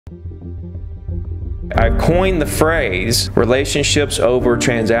I've coined the phrase relationships over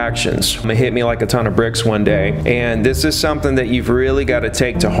transactions. It hit me like a ton of bricks one day, and this is something that you've really got to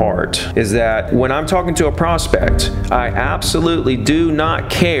take to heart, is that when I'm talking to a prospect, I absolutely do not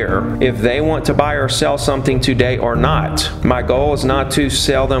care if they want to buy or sell something today or not. My goal is not to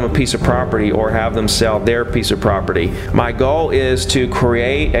sell them a piece of property or have them sell their piece of property. My goal is to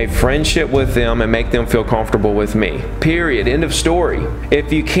create a friendship with them and make them feel comfortable with me. Period. End of story.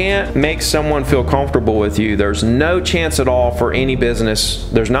 If you can't make someone feel comfortable with you, there's no chance at all for any business.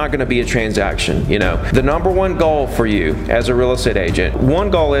 There's not going to be a transaction. You know, the number one goal for you as a real estate agent, one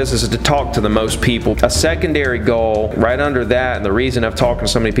goal is to talk to the most people. A secondary goal right under that, and the reason of talking to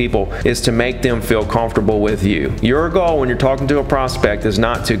so many people, is to make them feel comfortable with you. Your goal when you're talking to a prospect is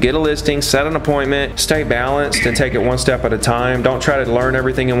not to get a listing, set an appointment, stay balanced, and take it one step at a time. Don't try to learn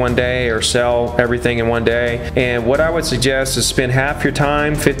everything in one day or sell everything in one day. And what I would suggest is spend half your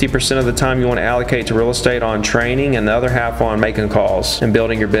time, 50% of the time you want to allocate to real estate, on training, and the other half on making calls and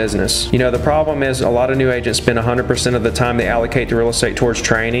building your business. You know, the problem is a lot of new agents spend 100% of the time they allocate to real estate towards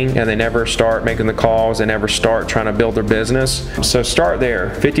training, and they never start making the calls, they never start trying to build their business. So start there,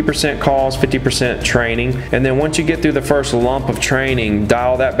 50% calls, 50% training, and then once you get through the first lump of training,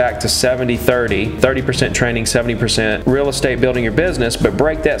 dial that back to 70-30, 30% training, 70% real estate building your business, but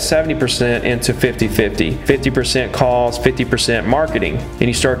break that 70% into 50-50, 50% calls, 50% marketing, and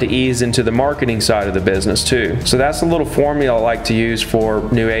you start to ease into the marketing side of the business too. So that's a little formula I like to use for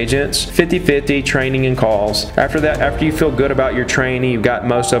new agents. 50-50 training and calls. After that, after you feel good about your training, you've got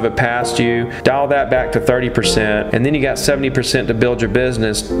most of it past you, dial that back to 30%, and then you got 70% to build your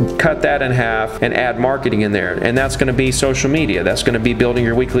business. Cut that in half and add marketing in there, and that's going to be social media, that's going to be building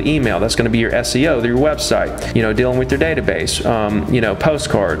your weekly email, that's going to be your SEO, your website, you know, dealing with your database, you know,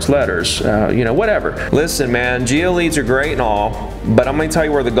 postcards, letters, you know, whatever. Listen, man, geo leads are great and all, but I'm going to tell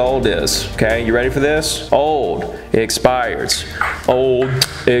you where the gold is. Okay, you ready for this? Old expires. Old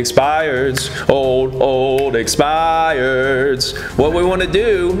expires. Old expires. What we want to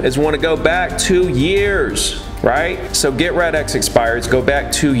do is we want to go back 2 years. Right? So get RedX expireds, go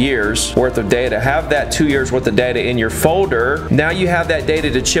back 2 years worth of data. Have that 2 years worth of data in your folder. Now you have that data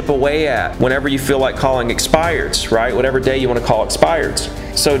to chip away at whenever you feel like calling expireds, right? Whatever day you want to call expireds.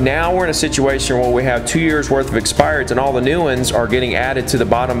 So now we're in a situation where we have 2 years worth of expireds, and all the new ones are getting added to the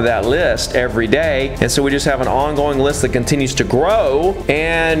bottom of that list every day. And so we just have an ongoing list that continues to grow.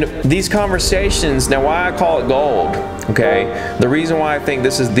 And these conversations, now why I call it gold, okay? The reason why I think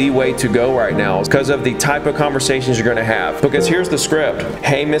this is the way to go right now is because of the type of conversations you're going to have. Because here's the script.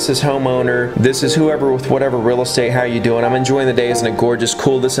 Hey, Mrs. Homeowner, this is whoever with whatever real estate, how you doing? I'm enjoying the day. Isn't it gorgeous?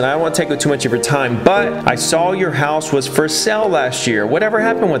 Cool. Listen, I don't want to take up too much of your time, but I saw your house was for sale last year. Whatever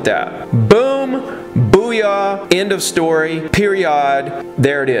happened with that? Boom, booyah, end of story, period.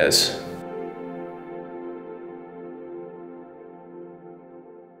 There it is.